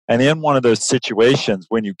first. And in one of those situations,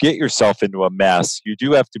 when you get yourself into a mess, you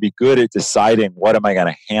do have to be good at deciding what am I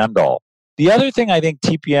going to handle. The other thing I think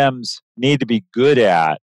TPMs need to be good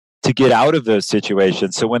at to get out of those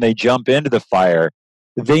situations, so when they jump into the fire,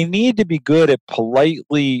 they need to be good at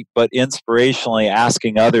politely but inspirationally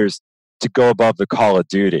asking others to go above the call of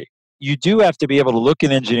duty. You do have to be able to look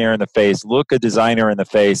an engineer in the face, look a designer in the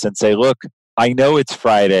face and say, look, I know it's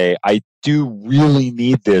Friday. I do really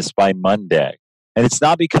need this by Monday. And it's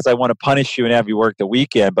not because I want to punish you and have you work the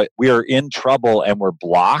weekend, but we are in trouble and we're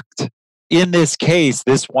blocked. In this case,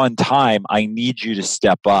 this one time, I need you to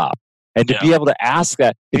step up. And to be able to ask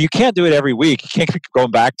that, if you can't do it every week, you can't keep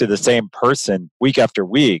going back to the same person week after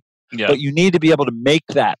week. Yeah. But you need to be able to make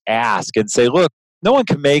that ask and say, look, no one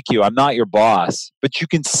can make you. I'm not your boss. But you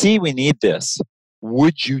can see we need this.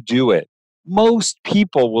 Would you do it? Most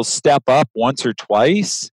people will step up once or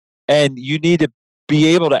twice, and you need to be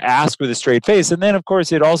able to ask with a straight face. And then, of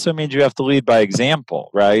course, it also means you have to lead by example,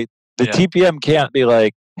 right? The TPM can't be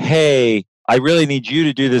like, hey, I really need you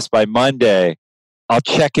to do this by Monday. I'll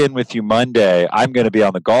check in with you Monday. I'm going to be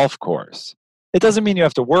on the golf course. It doesn't mean you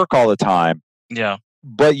have to work all the time. Yeah.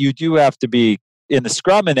 But you do have to be, in the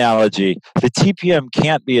Scrum analogy, the TPM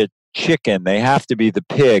can't be a chicken. They have to be the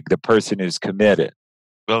pig, the person who's committed.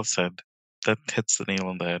 Well said. That hits the nail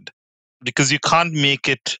on the head. Because you can't make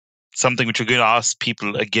it something which you're going to ask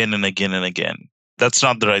people again and again and again. That's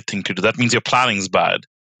not the right thing to do. That means your planning is bad,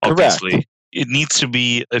 obviously. Correct. It needs to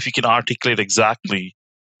be, if you can articulate exactly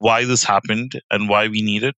why this happened and why we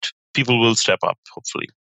need it, people will step up, hopefully.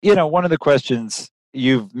 You know, one of the questions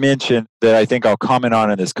you've mentioned that I think I'll comment on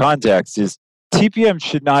in this context is TPM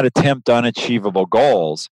should not attempt unachievable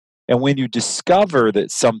goals. And when you discover that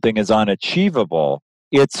something is unachievable,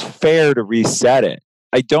 it's fair to reset it.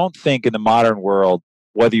 I don't think in the modern world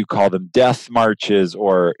whether you call them death marches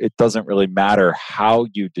or it doesn't really matter how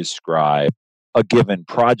you describe a given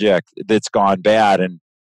project that's gone bad and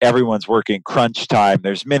everyone's working crunch time.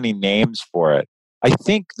 There's many names for it. I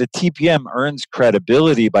think the TPM earns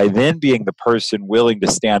credibility by then being the person willing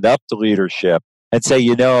to stand up to leadership and say,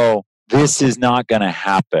 this is not going to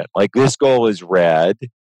happen. Like, this goal is red.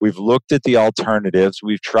 We've looked at the alternatives.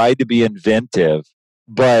 We've tried to be inventive,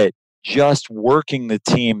 but just working the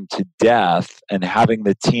team to death and having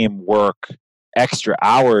the team work extra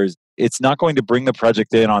hours, it's not going to bring the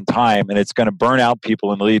project in on time, and it's going to burn out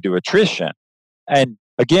people and lead to attrition. And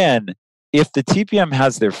again, if the TPM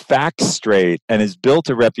has their facts straight and has built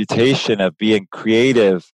a reputation of being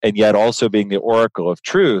creative and yet also being the oracle of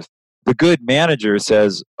truth, the good manager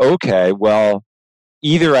says, okay, well,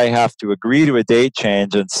 either I have to agree to a date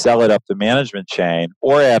change and sell it up the management chain,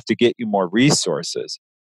 or I have to get you more resources.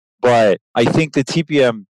 But I think the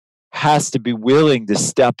TPM has to be willing to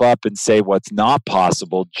step up and say what's not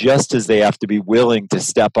possible, just as they have to be willing to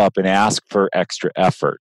step up and ask for extra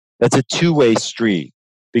effort. That's a two-way street,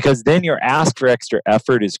 because then your ask for extra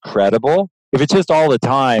effort is credible. If it's just all the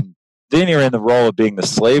time, then you're in the role of being the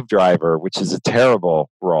slave driver, which is a terrible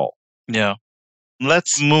role. Yeah.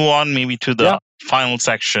 Let's move on maybe to the final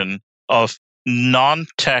section of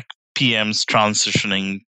non-tech PMs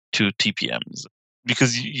transitioning to TPMs.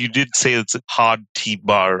 Because you did say it's a hard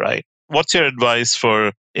T-bar, right? What's your advice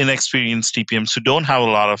for inexperienced TPMs who don't have a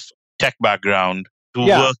lot of tech background, who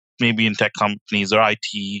work maybe in tech companies or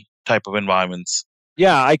IT type of environments?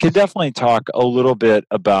 Yeah, I could definitely talk a little bit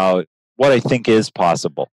about what I think is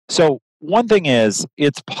possible. So one thing is,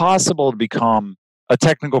 it's possible to become a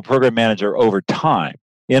technical program manager over time.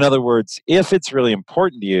 In other words, if it's really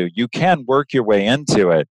important to you, you can work your way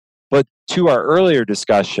into it. But to our earlier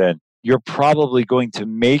discussion, you're probably going to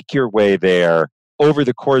make your way there over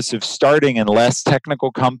the course of starting in less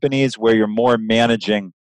technical companies where you're more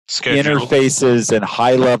managing interfaces and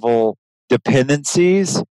high-level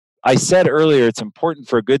dependencies. I said earlier, it's important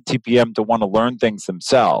for a good TPM to want to learn things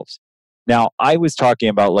themselves. Now, I was talking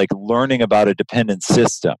about like learning about a dependent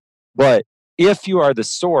system. But if you are the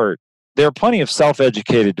sort, there are plenty of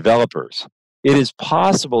self-educated developers. It is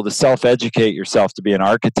possible to self-educate yourself to be an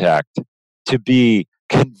architect, to be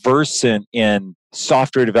conversant in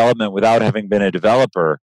software development without having been a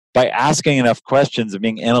developer by asking enough questions and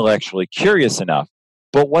being intellectually curious enough.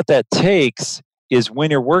 But what that takes is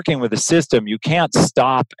when you're working with a system, you can't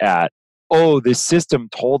stop at, this system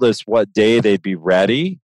told us what day they'd be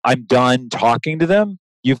ready. I'm done talking to them.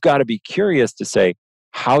 You've got to be curious to say,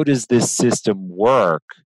 how does this system work?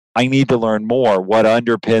 I need to learn more. What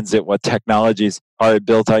underpins it? What technologies are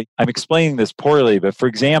built? I'm explaining this poorly, but for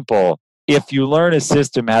example, if you learn a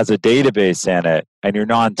system has a database in it and you're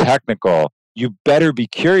non-technical, you better be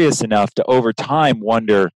curious enough to over time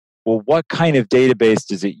wonder, well, what kind of database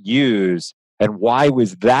does it use? And why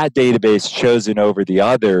was that database chosen over the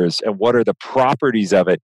others? And what are the properties of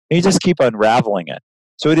it? And you just keep unraveling it.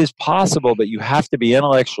 So it is possible, but you have to be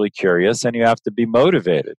intellectually curious and you have to be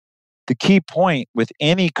motivated. The key point with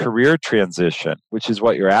any career transition, which is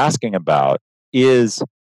what you're asking about, is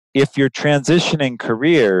if you're transitioning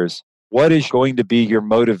careers, what is going to be your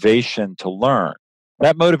motivation to learn?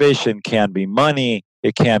 That motivation can be money,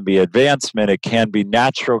 it can be advancement, it can be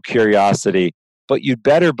natural curiosity, but you'd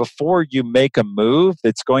better, before you make a move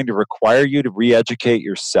that's going to require you to re-educate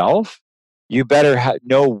yourself, you better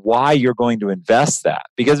know why you're going to invest that.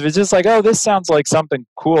 Because if it's just like, this sounds like something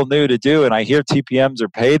cool new to do, and I hear TPMs are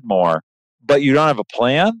paid more, but you don't have a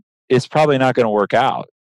plan, it's probably not going to work out.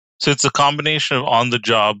 So it's a combination of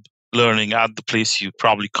on-the-job learning at the place you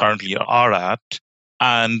probably currently are at,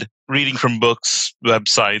 and reading from books,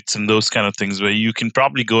 websites, and those kind of things where you can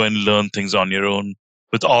probably go and learn things on your own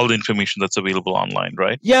with all the information that's available online,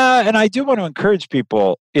 right? Yeah, and I do want to encourage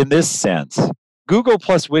people in this sense. Google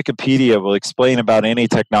plus Wikipedia will explain about any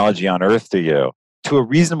technology on earth to you to a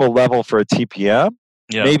reasonable level for a TPM.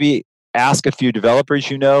 Yeah. Maybe ask a few developers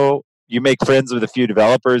you make friends with a few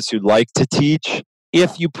developers who like to teach.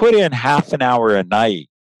 If you put in half an hour a night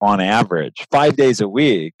on average, 5 days a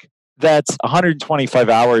week, that's 125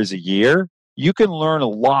 hours a year. You can learn a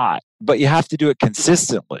lot, but you have to do it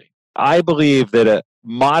consistently. I believe that a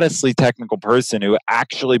modestly technical person who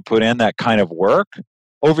actually put in that kind of work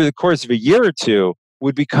over the course of a year or two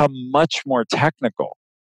would become much more technical.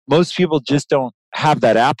 Most people just don't have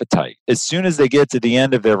that appetite. As soon as they get to the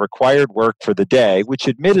end of their required work for the day, which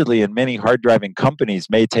admittedly in many hard driving companies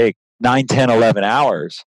may take 9, 10, 11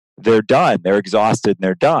 hours, they're done. They're exhausted and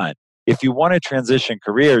they're done. If you want to transition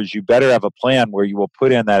careers, you better have a plan where you will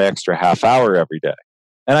put in that extra half hour every day.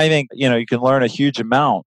 And I think, you can learn a huge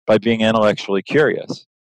amount by being intellectually curious.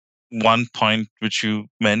 One point which you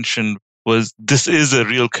mentioned was this is a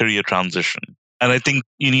real career transition. And I think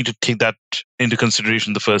you need to take that into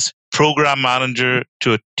consideration. The first program manager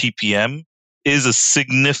to a TPM is a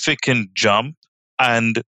significant jump.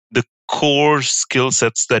 And the core skill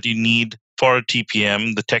sets that you need for a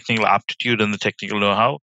TPM, the technical aptitude and the technical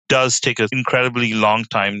know-how, does take an incredibly long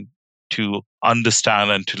time to understand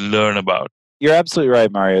and to learn about. You're absolutely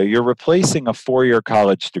right, Mario. You're replacing a 4-year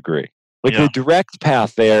college degree. Like Yeah. the direct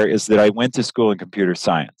path there is that I went to school in computer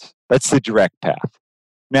science. That's the direct path.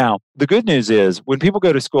 Now, the good news is when people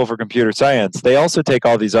go to school for computer science, they also take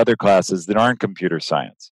all these other classes that aren't computer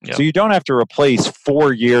science. Yep. So you don't have to replace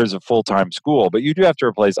 4 years of full-time school, but you do have to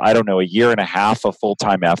replace, I don't know, a year and a half of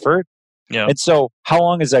full-time effort. Yeah. And so how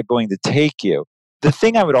long is that going to take you? The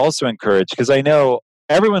thing I would also encourage, because I know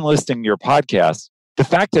everyone listening to your podcast, the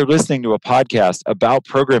fact they're listening to a podcast about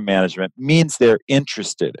program management means they're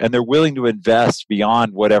interested and they're willing to invest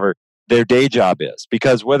beyond whatever their day job is.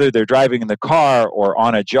 Because whether they're driving in the car or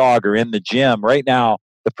on a jog or in the gym, right now,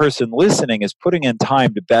 the person listening is putting in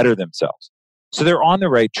time to better themselves. So they're on the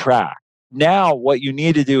right track. Now, what you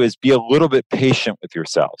need to do is be a little bit patient with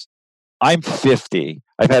yourselves. I'm 50.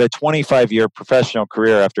 I've had a 25-year professional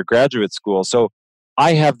career after graduate school. So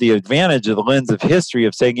I have the advantage of the lens of history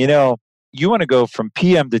of saying, you want to go from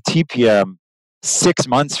PM to TPM 6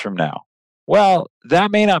 months from now. Well, that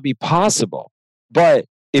may not be possible. But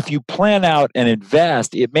if you plan out and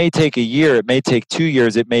invest, it may take a year, it may take 2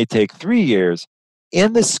 years, it may take 3 years.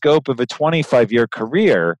 In the scope of a 25-year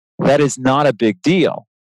career, that is not a big deal.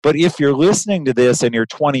 But if you're listening to this and you're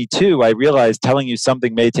 22, I realize telling you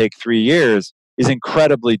something may take 3 years is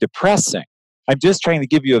incredibly depressing. I'm just trying to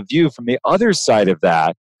give you a view from the other side of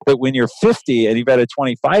that when you're 50 and you've had a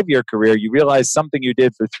 25-year career, you realize something you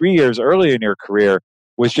did for 3 years early in your career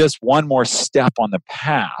was just one more step on the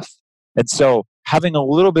path. And so having a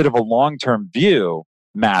little bit of a long-term view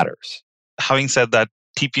matters. Having said that,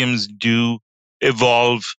 TPMs do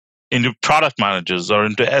evolve into product managers or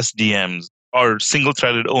into SDMs or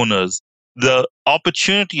single-threaded owners. The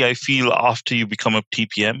opportunity I feel after you become a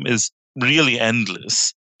TPM is really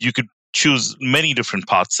endless. You could choose many different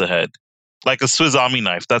paths ahead. Like a Swiss Army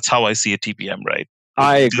knife, that's how I see a TPM, right?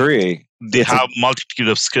 I agree. They have a multitude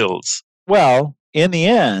of skills. Well, in the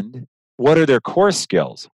end, what are their core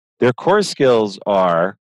skills? Their core skills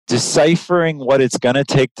are deciphering what it's going to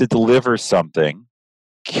take to deliver something,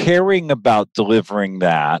 caring about delivering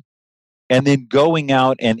that, and then going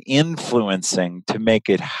out and influencing to make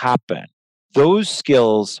it happen. Those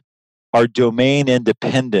skills are domain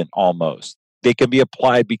independent almost. They can be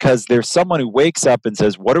applied because there's someone who wakes up and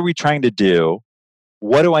says, what are we trying to do?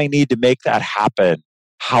 What do I need to make that happen?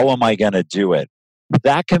 How am I going to do it?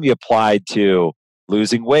 That can be applied to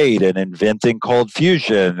losing weight and inventing cold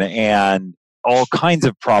fusion and all kinds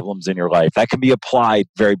of problems in your life. That can be applied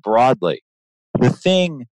very broadly. The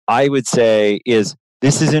thing I would say is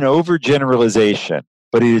this is an overgeneralization,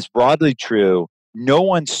 but it is broadly true. No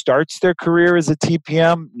one starts their career as a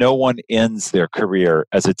TPM. No one ends their career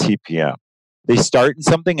as a TPM. They start in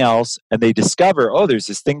something else and they discover, there's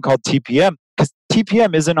this thing called TPM, because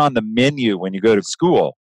TPM isn't on the menu when you go to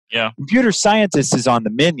school. Yeah. Computer scientist is on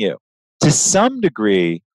the menu. To some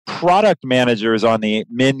degree, product manager is on the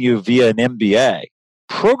menu via an MBA.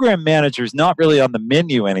 Program manager is not really on the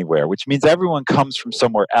menu anywhere, which means everyone comes from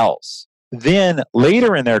somewhere else. Then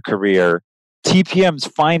later in their career,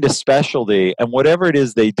 TPMs find a specialty, and whatever it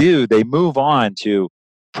is they do, they move on to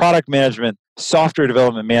product management, software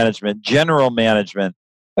development management, general management.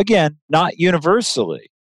 Again, not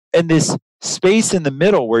universally. And this space in the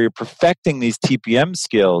middle where you're perfecting these TPM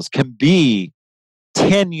skills can be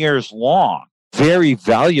 10 years long, very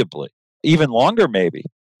valuably, even longer maybe.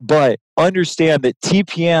 But understand that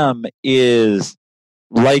TPM is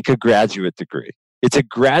like a graduate degree. It's a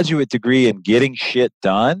graduate degree in getting shit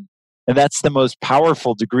done. And that's the most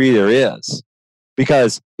powerful degree there is.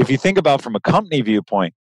 Because if you think about from a company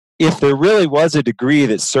viewpoint, if there really was a degree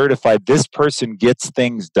that certified this person gets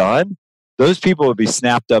things done, those people would be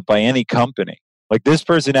snapped up by any company. Like this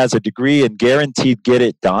person has a degree and guaranteed get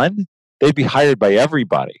it done, they'd be hired by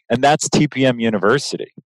everybody. And that's TPM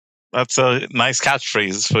University. That's a nice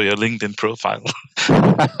catchphrase for your LinkedIn profile.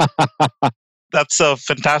 That's a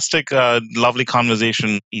fantastic, lovely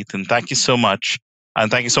conversation, Ethan. Thank you so much. And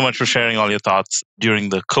thank you so much for sharing all your thoughts during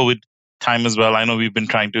the COVID time as well. I know we've been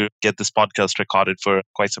trying to get this podcast recorded for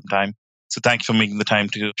quite some time. So thank you for making the time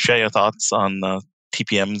to share your thoughts on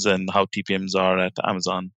TPMs and how TPMs are at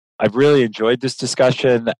Amazon. I've really enjoyed this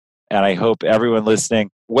discussion, and I hope everyone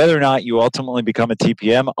listening, whether or not you ultimately become a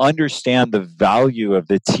TPM, understand the value of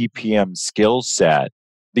the TPM skill set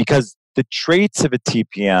because the traits of a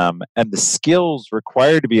TPM and the skills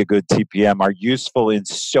required to be a good TPM are useful in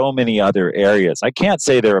so many other areas. I can't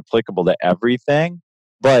say they're applicable to everything,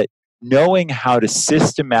 but knowing how to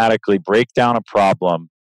systematically break down a problem,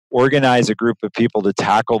 organize a group of people to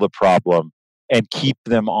tackle the problem, and keep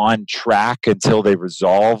them on track until they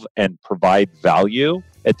resolve and provide value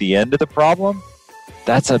at the end of the problem,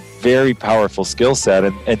 that's a very powerful skill set.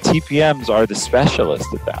 And TPMs are the specialists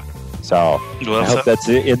at that. So I hope that's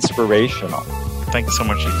inspirational. Thank you so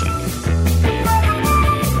much, Ethan.